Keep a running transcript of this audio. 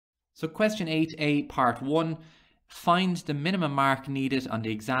So question 8A, part 1, find the minimum mark needed on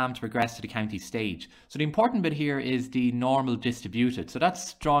the exam to progress to the county stage. So the important bit here is the normal distributed. So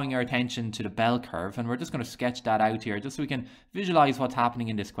that's drawing our attention to the bell curve, and we're just going to sketch that out here just so we can visualize what's happening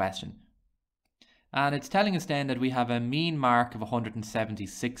in this question. And it's telling us then that we have a mean mark of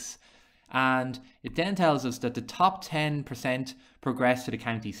 176, and it then tells us that the top 10% progress to the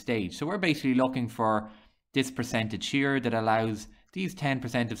county stage. So we're basically looking for this percentage here that allows these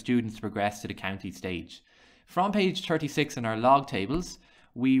 10% of students to progress to the county stage. From page 36 in our log tables,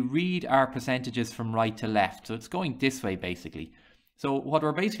 we read our percentages from right to left. So it's going this way basically. So what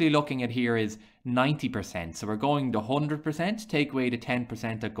we're basically looking at here is 90%. So we're going to 100%, take away the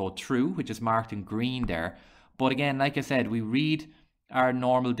 10% that go through, which is marked in green there. But again, like I said, we read our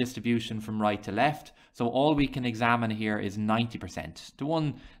normal distribution from right to left. So all we can examine here is 90%.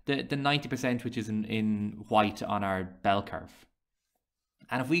 The 90% which is in white on our bell curve.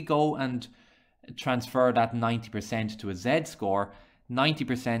 And if we go and transfer that 90% to a z-score,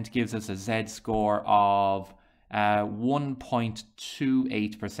 90% gives us a z-score of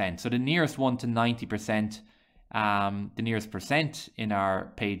 1.28%. So the nearest one to 90%, the nearest percent in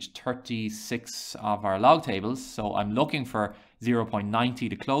our page 36 of our log tables. So I'm looking for 0.90.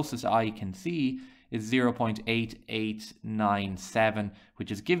 The closest I can see is 0.8897, which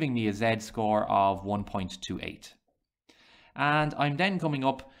is giving me a z-score of 1.28. And I'm then coming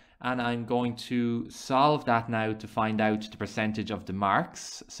up and I'm going to solve that now to find out the percentage of the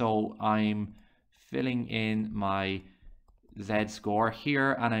marks. So I'm filling in my z-score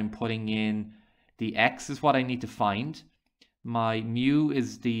here and I'm putting in the x is what I need to find. My mu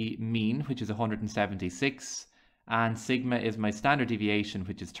is the mean, which is 176, and sigma is my standard deviation,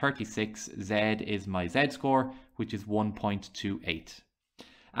 which is 36. Z is my z-score, which is 1.28.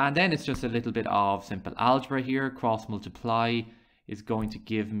 And then it's just a little bit of simple algebra here. Cross multiply is going to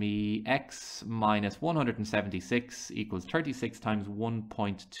give me x minus 176 equals 36 times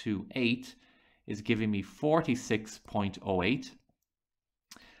 1.28 is giving me 46.08.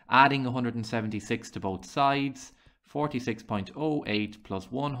 Adding 176 to both sides, 46.08 plus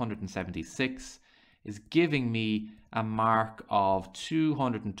 176 is giving me a mark of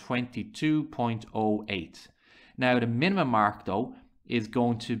 222.08. Now the minimum mark though is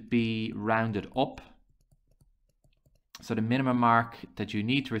going to be rounded up. So the minimum mark that you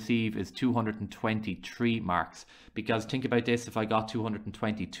need to receive is 223 marks. Because think about this, if I got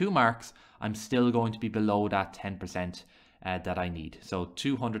 222 marks, I'm still going to be below that 10% that I need. So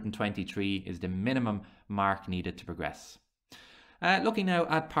 223 is the minimum mark needed to progress. Looking now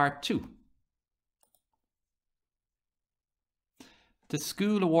at part 2. The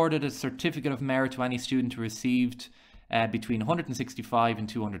school awarded a certificate of merit to any student who received between 165 and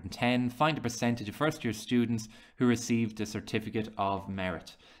 210. Find the percentage of first year students who received the certificate of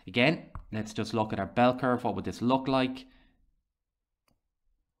merit. Again, let's just look at our bell curve. What would this look like?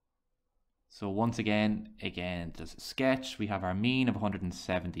 So once again, there's a sketch. We have our mean of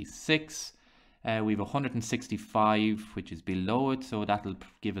 176. We have 165, which is below it. So that'll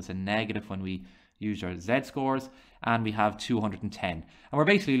give us a negative when we use our z-scores. And we have 210. And we're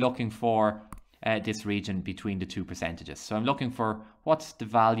basically looking for this region between the two percentages. So I'm looking for what's the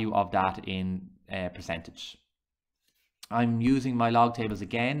value of that in percentage. I'm using my log tables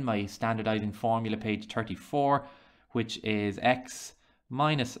again, my standardizing formula, page 34, which is x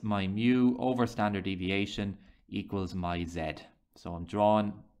minus my mu over standard deviation equals my z. So I'm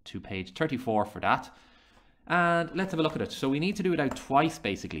drawn to page 34 for that. And let's have a look at it. So we need to do it out twice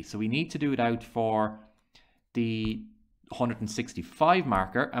basically. So we need to do it out for the 165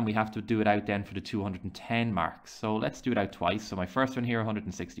 marker, and we have to do it out then for the 210 marks. So let's do it out twice. So my first one here,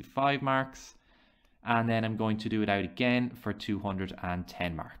 165 marks, and then I'm going to do it out again for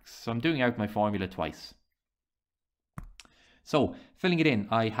 210 marks. So I'm doing out my formula twice. So filling it in,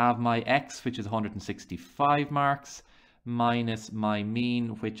 I have my x, which is 165 marks, minus my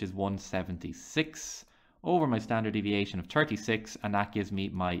mean, which is 176, over my standard deviation of 36, and that gives me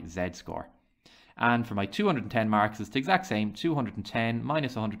my z-score. And for my 210 marks, it's the exact same, 210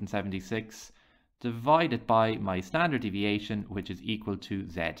 minus 176 divided by my standard deviation, which is equal to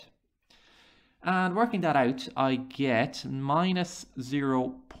z. And working that out, I get minus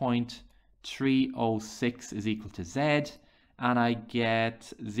 0.306 is equal to z, and I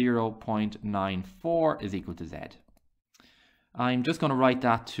get 0.94 is equal to z. I'm just going to write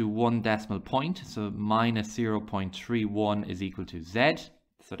that to one decimal point, so minus 0.31 is equal to z,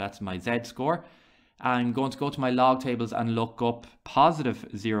 so that's my z-score. I'm going to go to my log tables and look up positive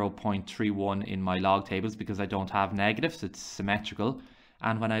 0.31 in my log tables because I don't have negatives, it's symmetrical.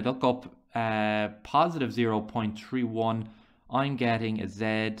 And when I look up positive 0.31 I'm getting a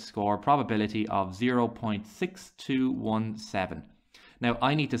z-score probability of 0.6217. Now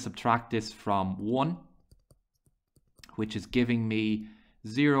I need to subtract this from 1, which is giving me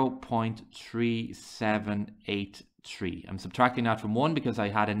 0.3783. I'm subtracting that from 1 because I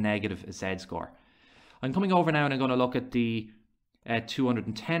had a negative z-score. I'm coming over now and I'm going to look at the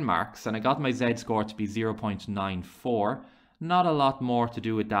 210 marks, and I got my z-score to be 0.94. Not a lot more to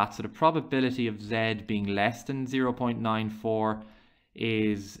do with that, so the probability of z being less than 0.94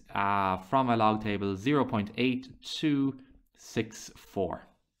 is, from my log table, 0.8264.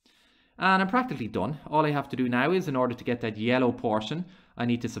 And I'm practically done. All I have to do now is, in order to get that yellow portion, I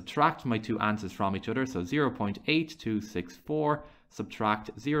need to subtract my two answers from each other. So 0.8264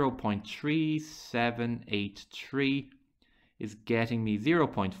 subtract 0.3783 is getting me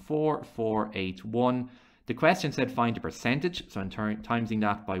 0.4481. The question said find a percentage, so I'm timesing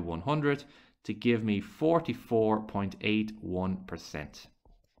that by 100 to give me 44.81%.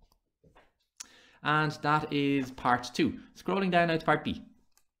 And that is part 2. Scrolling down now to part B.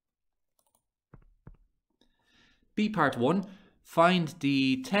 B part 1, find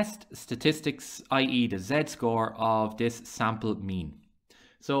the test statistics, i.e. the z-score of this sample mean.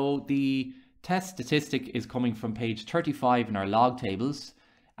 So the test statistic is coming from page 35 in our log tables,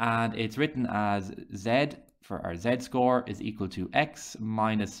 and it's written as z for our z-score is equal to x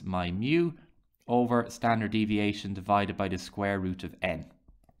minus my mu over standard deviation divided by the square root of n.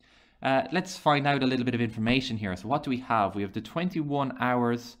 Let's find out a little bit of information here. So what do we have? We have the 21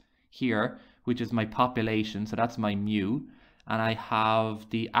 hours here, which is my population, so that's my mu, and I have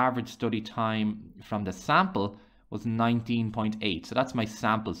the average study time from the sample was 19.8, so that's my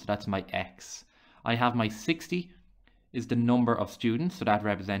sample, so that's my x. I have my 60 is the number of students, so that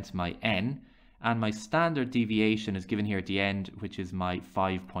represents my n, and my standard deviation is given here at the end, which is my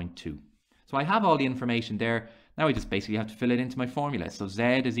 5.2. So I have all the information there. Now I just basically have to fill it into my formula. So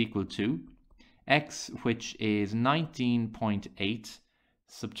z is equal to x, which is 19.8,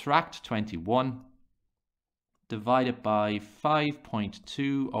 subtract 21, divided by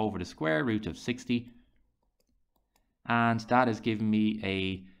 5.2 over the square root of 60, and that is giving me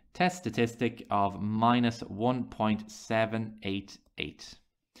a test statistic of minus 1.788.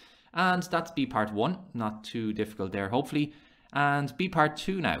 And that's B part 1, not too difficult there hopefully. And B part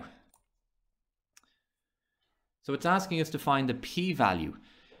 2 now. So it's asking us to find the p-value,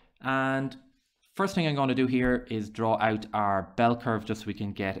 and first thing I'm going to do here is draw out our bell curve just so we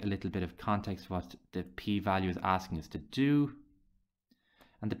can get a little bit of context what the p-value is asking us to do.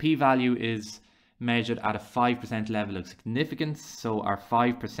 And the p-value is measured at a 5% level of significance. So our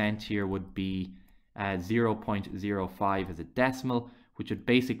 5% here would be 0.05 as a decimal, which would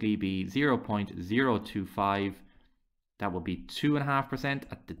basically be 0.025. That would be 2.5%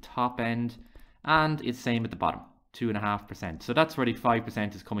 at the top end, and it's same at the bottom, 2.5%. So that's where the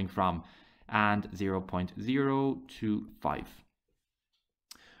 5% is coming from, and 0.025.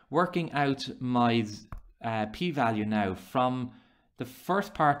 Working out my p-value now, from the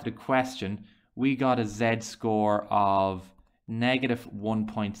first part of the question, we got a z-score of negative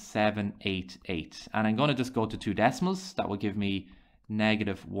 1.788. And I'm going to just go to two decimals. That will give me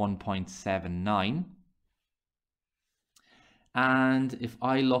negative 1.79. And if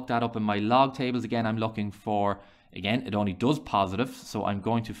I look that up in my log tables, again, I'm looking for, again, it only does positive. So I'm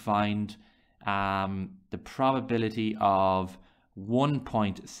going to find the probability of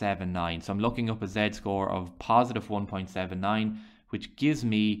 1.79. So I'm looking up a z-score of positive 1.79, which gives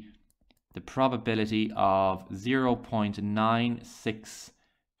me the probability of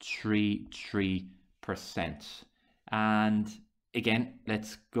 0.9633%. And again,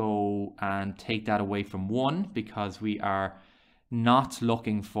 let's go and take that away from 1, because we are not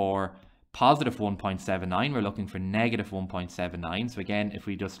looking for positive 1.79, we're looking for negative 1.79. So again, if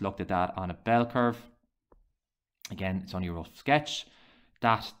we just looked at that on a bell curve, again, it's only a rough sketch,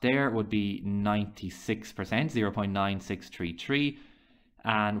 that there would be 96%, 0.9633,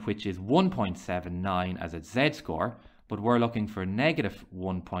 and which is 1.79 as a z-score, but we're looking for negative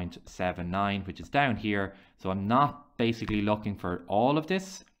 1.79, which is down here. So I'm not basically looking for all of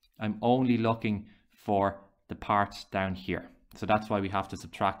this, I'm only looking for the parts down here. So that's why we have to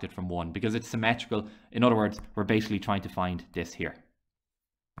subtract it from 1, because it's symmetrical. In other words, we're basically trying to find this here.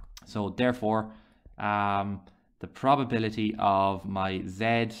 So therefore, the probability of my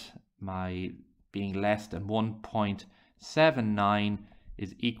z, my being less than 1.79,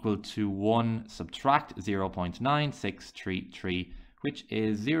 is equal to 1 subtract 0.9633, which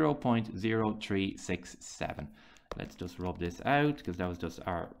is 0.0367. Let's just rub this out, because that was just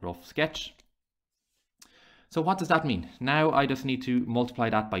our rough sketch. So what does that mean? Now I just need to multiply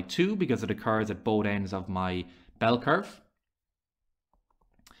that by 2, because it occurs at both ends of my bell curve.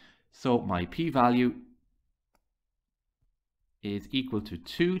 So my p-value is equal to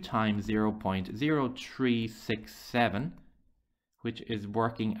 2 times 0.0367, which is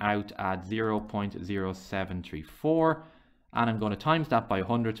working out at 0.0734. And I'm going to times that by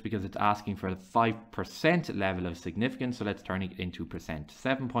 100 because it's asking for a 5% level of significance. So let's turn it into percent,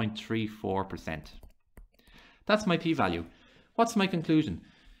 7.34%. That's my p-value. What's my conclusion?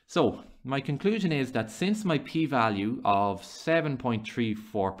 So my conclusion is that since my p-value of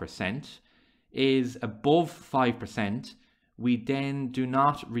 7.34% is above 5%, we then do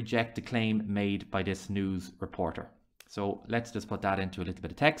not reject the claim made by this news reporter. So let's just put that into a little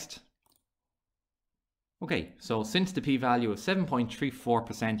bit of text. Okay, so since the p-value of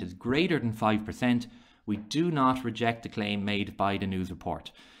 7.34% is greater than 5%, we do not reject the claim made by the news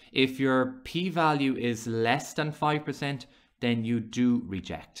report. If your p-value is less than 5%, then you do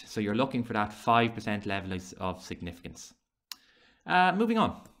reject. So you're looking for that 5% level of significance. Moving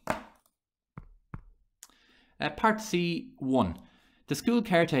on. Part C1. The school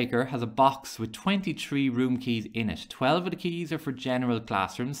caretaker has a box with 23 room keys in it. 12 of the keys are for general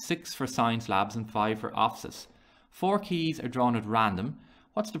classrooms, 6 for science labs and 5 for offices. 4 keys are drawn at random.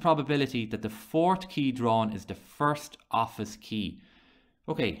 What's the probability that the 4th key drawn is the first office key?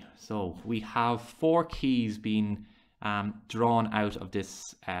 Okay, so we have 4 keys being drawn out of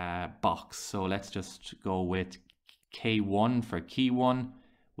this box. So let's just go with K1 for key 1.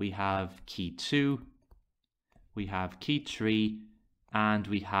 We have key 2. We have key 3. And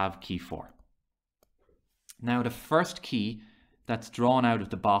we have key 4. Now the first key that's drawn out of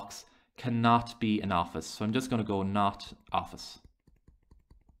the box cannot be an office. So I'm just going to go not office.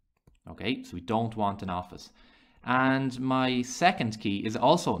 Okay, so we don't want an office. And my second key is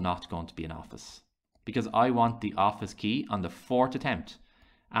also not going to be an office because I want the office key on the 4th attempt.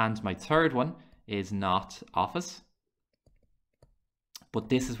 And my third one is not office. But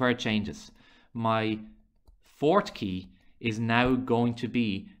this is where it changes. My 4th key is now going to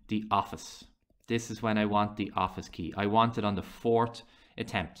be the office. This is when I want the office key. I want it on the 4th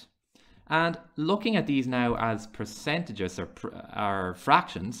attempt. And looking at these now as percentages or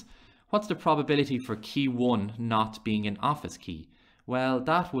fractions, what's the probability for key 1 not being an office key? Well,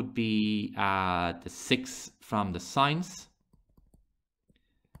 that would be the 6 from the science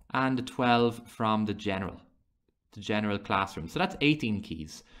and the 12 from the general classroom. So that's 18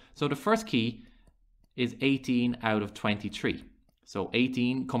 keys. So the first key is 18 out of 23. So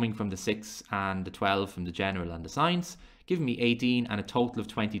 18 coming from the 6 and the 12 from the general and the science, giving me 18 and a total of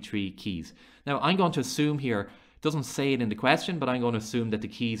 23 keys. Now I'm going to assume here, it doesn't say it in the question, but I'm going to assume that the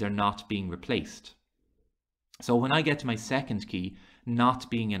keys are not being replaced. So when I get to my second key, not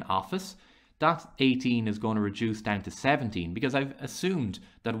being an office, that 18 is going to reduce down to 17 because I've assumed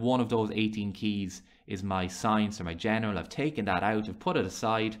that one of those 18 keys is my science or my general. I've taken that out, I've put it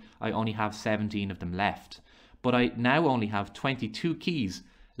aside. I only have 17 of them left. But I now only have 22 keys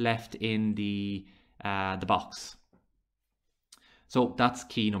left in the box. So that's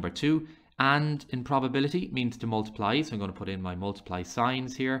key number 2. And in probability means to multiply. So I'm going to put in my multiply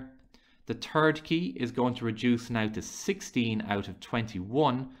signs here. The third key is going to reduce now to 16 out of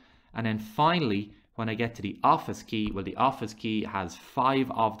 21. And then finally, when I get to the office key, well, the office key has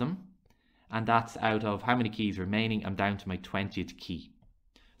 5 of them. And that's out of how many keys remaining? I'm down to my 20th key.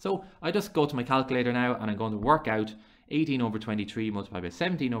 So I just go to my calculator now and I'm going to work out 18 over 23 multiplied by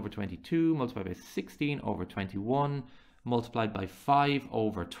 17 over 22 multiplied by 16 over 21 multiplied by 5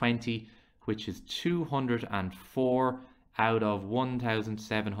 over 20, which is 204 out of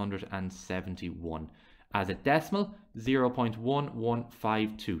 1,771. As a decimal,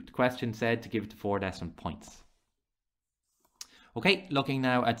 0.1152. The question said to give it to 4 decimal points. Okay, looking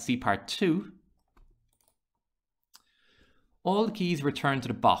now at C part 2. All the keys return to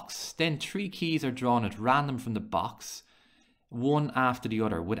the box. Then 3 keys are drawn at random from the box, one after the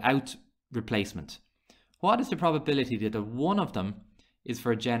other, without replacement. What is the probability that one of them is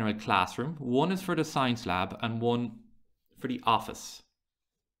for a general classroom, one is for the science lab, and one for the office?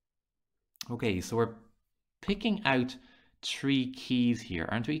 Okay, so we're picking out 3 keys here,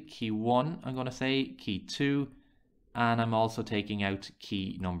 aren't we? Key 1, I'm going to say, key 2, and I'm also taking out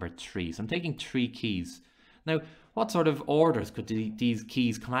key number 3. So I'm taking 3 keys. Now, what sort of orders could these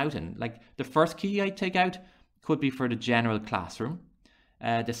keys come out in? Like the first key I take out could be for the general classroom.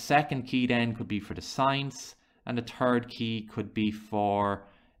 The second key then could be for the science. And the third key could be for,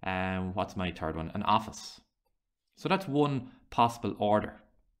 what's my third one? An office. So that's one possible order.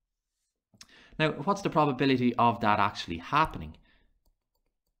 Now, what's the probability of that actually happening?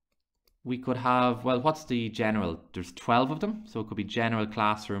 We could have, well, what's the general? There's 12 of them. So it could be general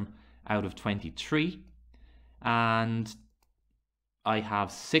classroom out of 23. And I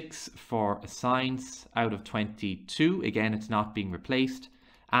have 6 for assigns out of 22. Again, it's not being replaced.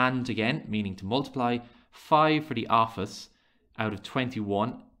 And again, meaning to multiply, 5 for the office out of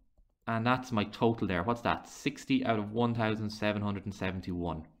 21. And that's my total there. What's that? 60 out of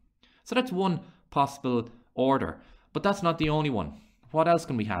 1,771. So that's one possible order. But that's not the only one. What else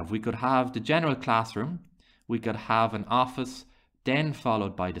can we have? We could have the general classroom. We could have an office, then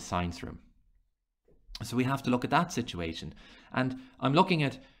followed by the science room. So we have to look at that situation. And I'm looking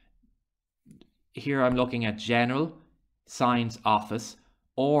at general, science, office,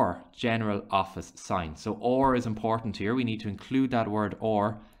 or general, office, science. So or is important here. We need to include that word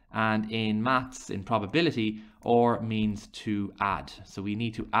or. And in maths, in probability, or means to add. So we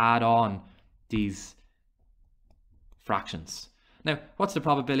need to add on these fractions. Now, what's the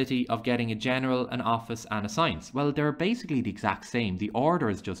probability of getting a general, an office, and a science? Well, they're basically the exact same. The order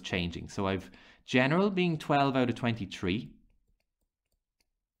is just changing. So I've general being 12 out of 23.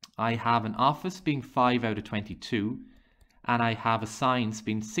 I have an office being 5 out of 22. And I have a science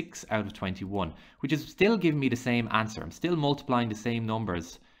being 6 out of 21, which is still giving me the same answer. I'm still multiplying the same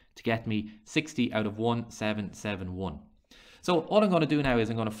numbers to get me 60 out of 1,771. So all I'm going to do now is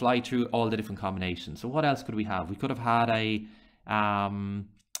I'm going to fly through all the different combinations. So what else could we have? We could have had a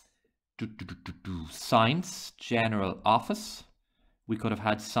science, general, office. We could have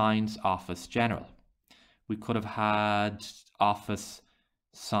had science, office, general. We could have had office,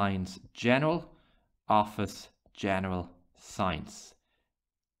 science, general, office, general, science.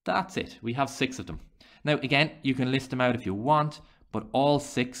 That's it. We have 6 of them. Now, again, you can list them out if you want, but all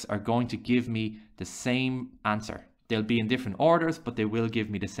 6 are going to give me the same answer. They'll be in different orders, but they will give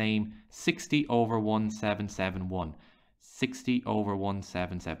me the same 60 over 1,771. 60 over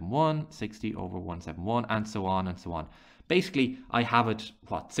 1,771, 60 over 171, and so on and so on. Basically, I have it,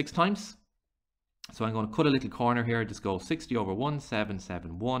 what, 6 times? So I'm going to cut a little corner here, just go 60 over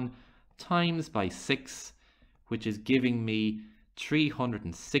 1,771 times by 6, which is giving me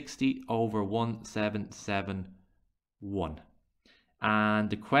 360 over 1,771. And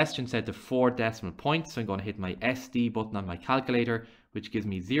the question said the 4 decimal points, so I'm going to hit my SD button on my calculator, which gives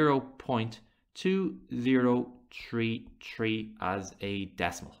me 0.2033 as a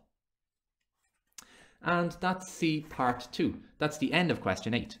decimal. And that's C part 2. That's the end of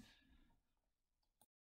question 8.